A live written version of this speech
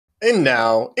And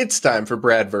now, it's time for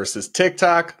Brad vs.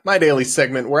 TikTok, my daily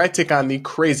segment where I take on the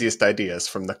craziest ideas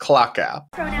from the Clock app.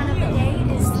 Pronoun of the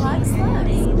day is slug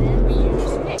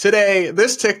slugs. Today,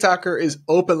 this TikToker is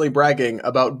openly bragging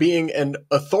about being an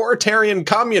authoritarian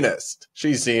communist.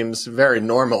 She seems very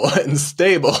normal and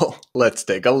stable. Let's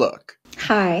take a look.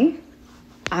 Hi,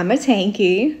 I'm a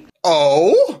tanky.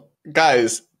 Oh?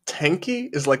 Guys,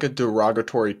 tanky is like a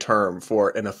derogatory term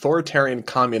for an authoritarian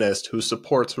communist who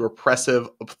supports repressive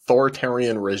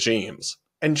authoritarian regimes.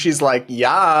 And she's like,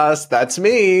 yes, that's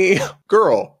me.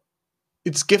 Girl,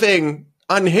 it's giving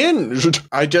unhinged.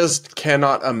 I just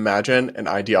cannot imagine an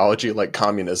ideology like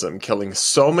communism killing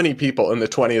so many people in the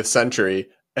 20th century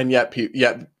and yet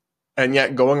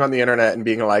going on the internet and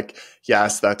being like,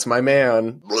 yes, that's my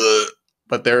man.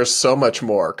 But there's so much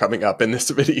more coming up in this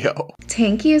video.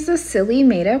 Tanky is a silly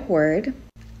made-up word.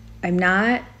 I'm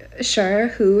not sure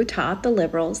who taught the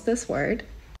liberals this word,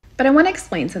 but I want to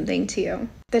explain something to you.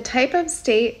 The type of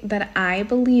state that I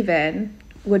believe in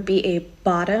would be a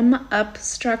bottom-up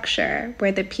structure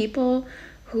where the people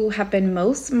who have been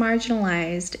most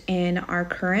marginalized in our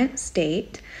current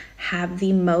state have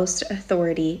the most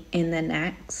authority in the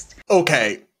next.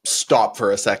 Okay, stop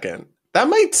for a second. That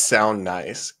might sound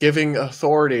nice, giving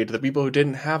authority to the people who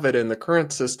didn't have it in the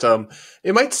current system.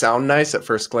 It might sound nice at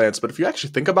first glance, but if you actually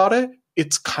think about it,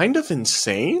 it's kind of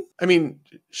insane. I mean,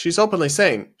 she's openly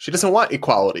saying she doesn't want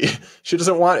equality. She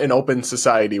doesn't want an open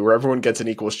society where everyone gets an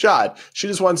equal shot. She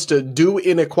just wants to do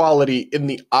inequality in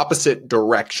the opposite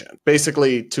direction.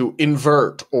 Basically, to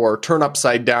invert or turn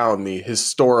upside down the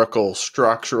historical,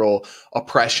 structural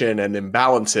oppression and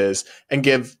imbalances and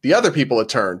give the other people a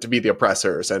turn to be the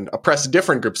oppressors and oppress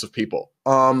different groups of people.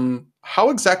 How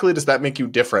exactly does that make you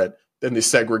different than the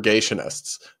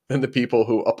segregationists, than the people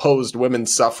who opposed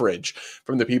women's suffrage,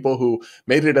 from the people who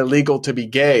made it illegal to be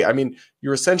gay? I mean,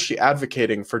 you're essentially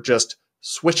advocating for just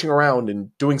switching around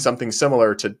and doing something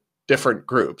similar to different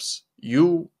groups.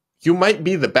 You might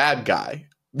be the bad guy,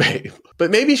 babe.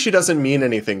 But maybe she doesn't mean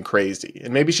anything crazy,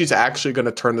 and maybe she's actually going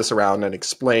to turn this around and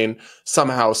explain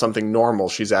somehow something normal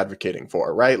she's advocating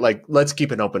for, right? Like, let's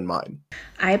keep an open mind.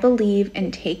 I believe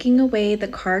in taking away the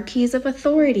car keys of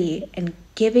authority and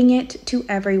giving it to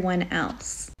everyone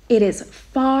else. It is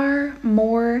far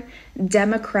more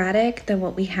democratic than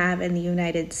what we have in the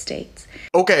United States.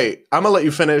 Okay, I'm gonna let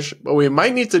you finish, but we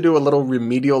might need to do a little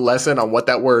remedial lesson on what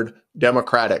that word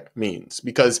democratic means.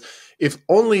 Because if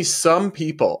only some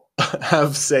people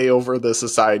have say over the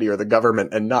society or the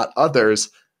government and not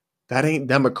others, that ain't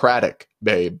democratic,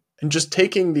 babe. And just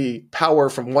taking the power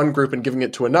from one group and giving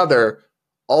it to another,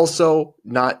 also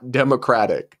not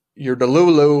democratic. Your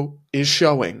Delulu is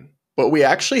showing. But we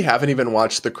actually haven't even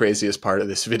watched the craziest part of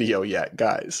this video yet,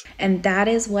 guys. And that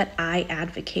is what I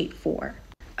advocate for.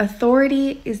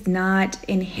 Authority is not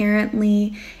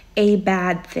inherently a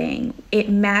bad thing. It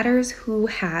matters who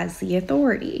has the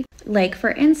authority. Like,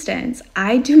 for instance,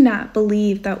 I do not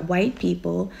believe that white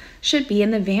people should be in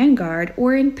the vanguard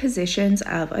or in positions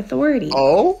of authority.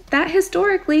 Oh? That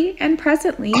historically and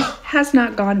presently has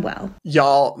not gone well.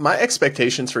 Y'all, my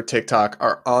expectations for TikTok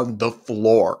are on the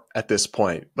floor at this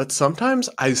point, but sometimes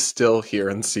I still hear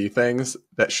and see things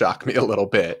that shock me a little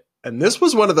bit. And this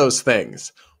was one of those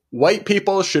things. White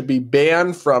people should be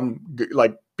banned from,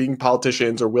 like, being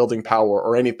politicians or wielding power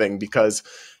or anything because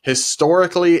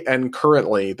historically and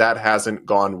currently that hasn't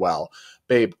gone well.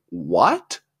 Babe,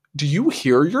 what? Do you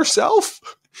hear yourself?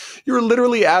 You're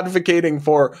literally advocating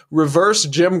for reverse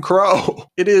Jim Crow.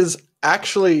 It is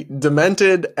actually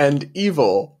demented and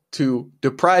evil to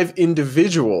deprive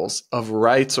individuals of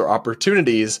rights or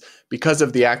opportunities because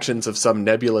of the actions of some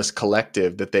nebulous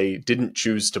collective that they didn't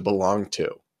choose to belong to.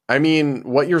 I mean,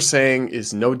 what you're saying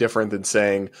is no different than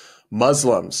saying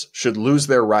Muslims should lose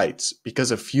their rights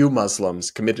because a few Muslims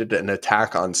committed an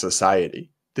attack on society.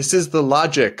 This is the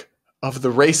logic of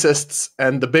the racists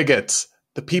and the bigots,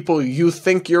 the people you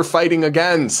think you're fighting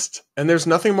against. And there's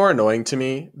nothing more annoying to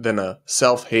me than a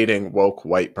self-hating woke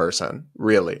white person,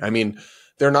 really. I mean,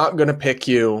 they're not going to pick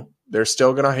you. They're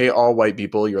still going to hate all white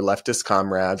people, your leftist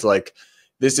comrades. Like,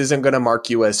 this isn't going to mark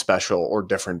you as special or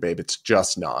different, babe. It's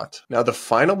just not. Now, the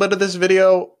final bit of this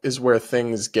video is where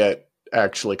things get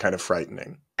actually kind of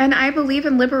frightening. And I believe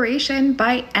in liberation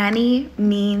by any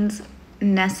means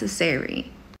necessary.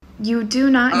 You do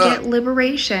not get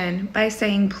liberation by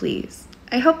saying please.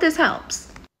 I hope this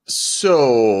helps.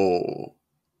 So,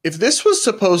 if this was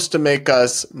supposed to make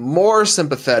us more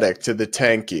sympathetic to the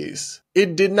tankies,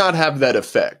 it did not have that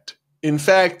effect. In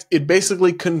fact, it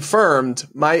basically confirmed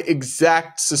my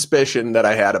exact suspicion that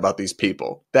I had about these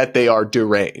people, that they are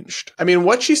deranged. I mean,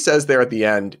 what she says there at the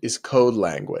end is code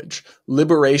language.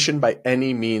 Liberation by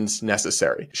any means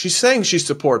necessary. She's saying she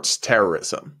supports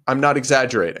terrorism. I'm not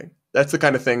exaggerating. That's the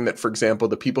kind of thing that, for example,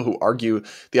 the people who argue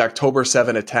the October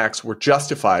 7 attacks were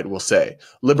justified will say.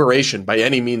 Liberation by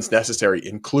any means necessary,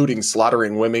 including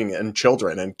slaughtering women and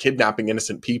children and kidnapping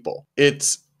innocent people.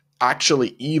 It's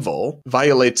actually evil,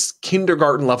 violates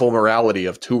kindergarten level morality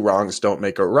of two wrongs don't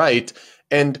make a right,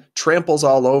 and tramples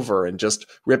all over and just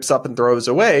rips up and throws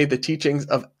away the teachings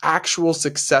of actual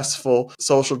successful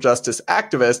social justice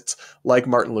activists like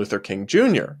Martin Luther King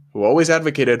Jr., who always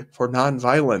advocated for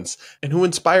nonviolence and who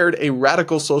inspired a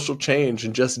radical social change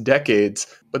in just decades.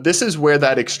 But this is where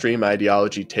that extreme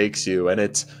ideology takes you, and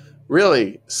it's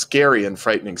really scary and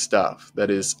frightening stuff that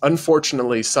is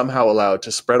unfortunately somehow allowed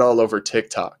to spread all over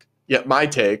TikTok. Yet my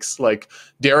takes, like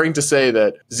daring to say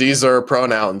that Zer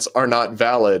pronouns are not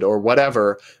valid or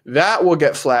whatever, that will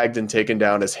get flagged and taken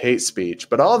down as hate speech.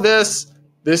 But all this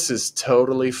is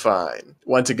totally fine.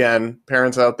 Once again,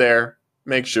 parents out there,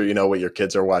 make sure you know what your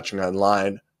kids are watching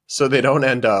online so they don't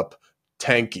end up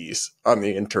tankies on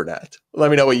the internet. Let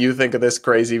me know what you think of this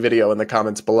crazy video in the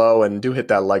comments below, and do hit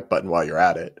that like button while you're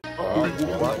at it.